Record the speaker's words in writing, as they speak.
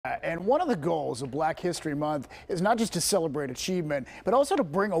and one of the goals of Black History Month is not just to celebrate achievement, but also to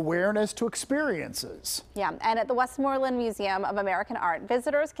bring awareness to experiences. Yeah, and at the Westmoreland Museum of American Art,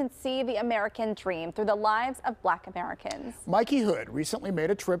 visitors can see the American dream through the lives of Black Americans. Mikey recently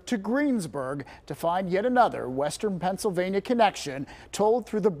made a trip to Greensburg to find yet another Western Pennsylvania connection told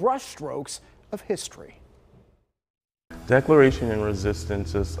through the brushstrokes of history. Declaration and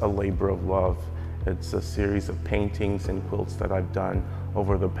Resistance is a labor of love. It's a series of paintings and quilts that I've done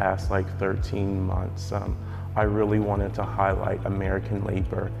over the past 13 months. I really wanted to highlight American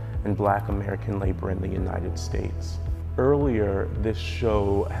labor and Black American labor in the United States. Earlier, this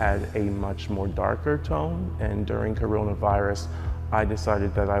show had a much more darker tone, and during coronavirus, I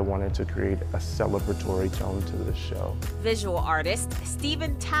decided that I wanted to create a celebratory tone to this show. Visual artist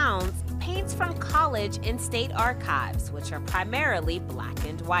Stephen Towns paints from college and state archives, which are primarily black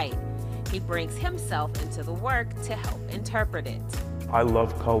and white. He brings himself into the work to help interpret it. I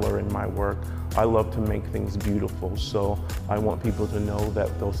love color in my work. I love to make things beautiful, so I want people to know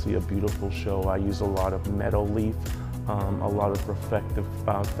that they'll see a beautiful show. I use a lot of meadow leaf, a lot of reflective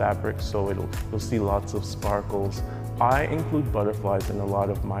fabric, so you'll see lots of sparkles. I include butterflies in a lot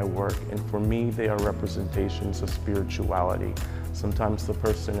of my work, and for me, they are representations of spirituality. Sometimes the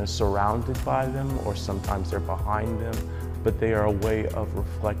person is surrounded by them, or sometimes they're behind them, but they are a way of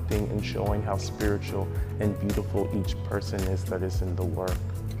reflecting and showing how spiritual and beautiful each person is that is in the work.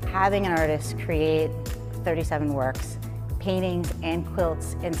 Having an artist create 37 works, paintings and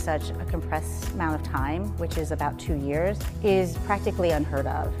quilts in such a compressed amount of time, which is about 2 years, is practically unheard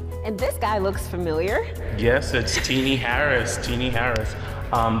of. And this guy looks familiar. Yes, it's Teenie Harris. Teenie Harris.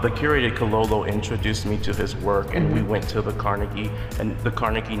 The curator Kololo introduced me to his work, and we went to the Carnegie, and the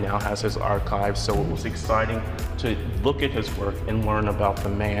Carnegie now has his archive, so it was exciting to look at his work and learn about the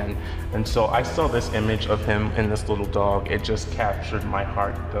man. And so I saw this image of him and this little dog. It just captured my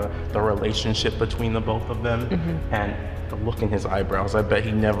heart, the relationship between the both of them, and the look in his eyebrows. I bet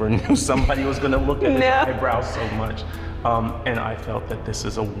he never knew somebody was gonna look at his eyebrows so much. And I felt that this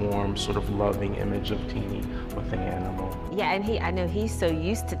is a warm, sort of loving image of Teenie with an animal. Yeah, and I know he's so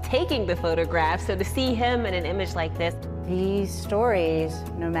used to taking the photographs, so to see him in an image like this. These stories,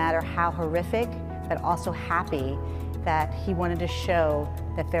 no matter how horrific, but also happy, that he wanted to show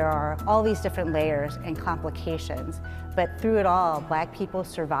that there are all these different layers and complications, but through it all, Black people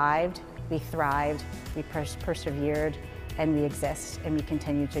survived, we thrived, we persevered, and we exist, and we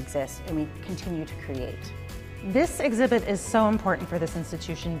continue to exist, and we continue to create. This exhibit is so important for this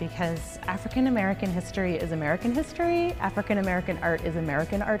institution because African American history is American history, African American art is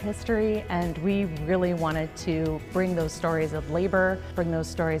American art history, and we really wanted to bring those stories of labor, bring those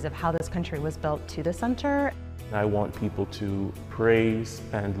stories of how this country was built to the center. I want people to praise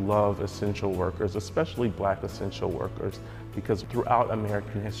and love essential workers, especially Black essential workers, because throughout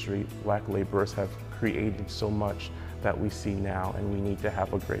American history, Black laborers have created so much that we see now, and we need to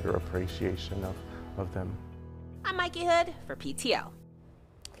have a greater appreciation of them. I'm Mikey Hood for PTO.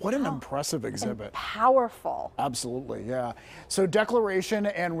 What an impressive exhibit. And powerful. Absolutely, yeah. So Declaration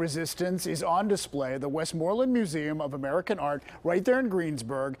and Resistance is on display at the Westmoreland Museum of American Art right there in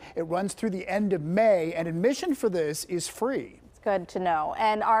Greensburg. It runs through the end of May, and admission for this is free. It's good to know.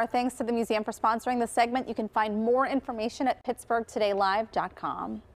 And our thanks to the museum for sponsoring this segment. You can find more information at pittsburghtodaylive.com.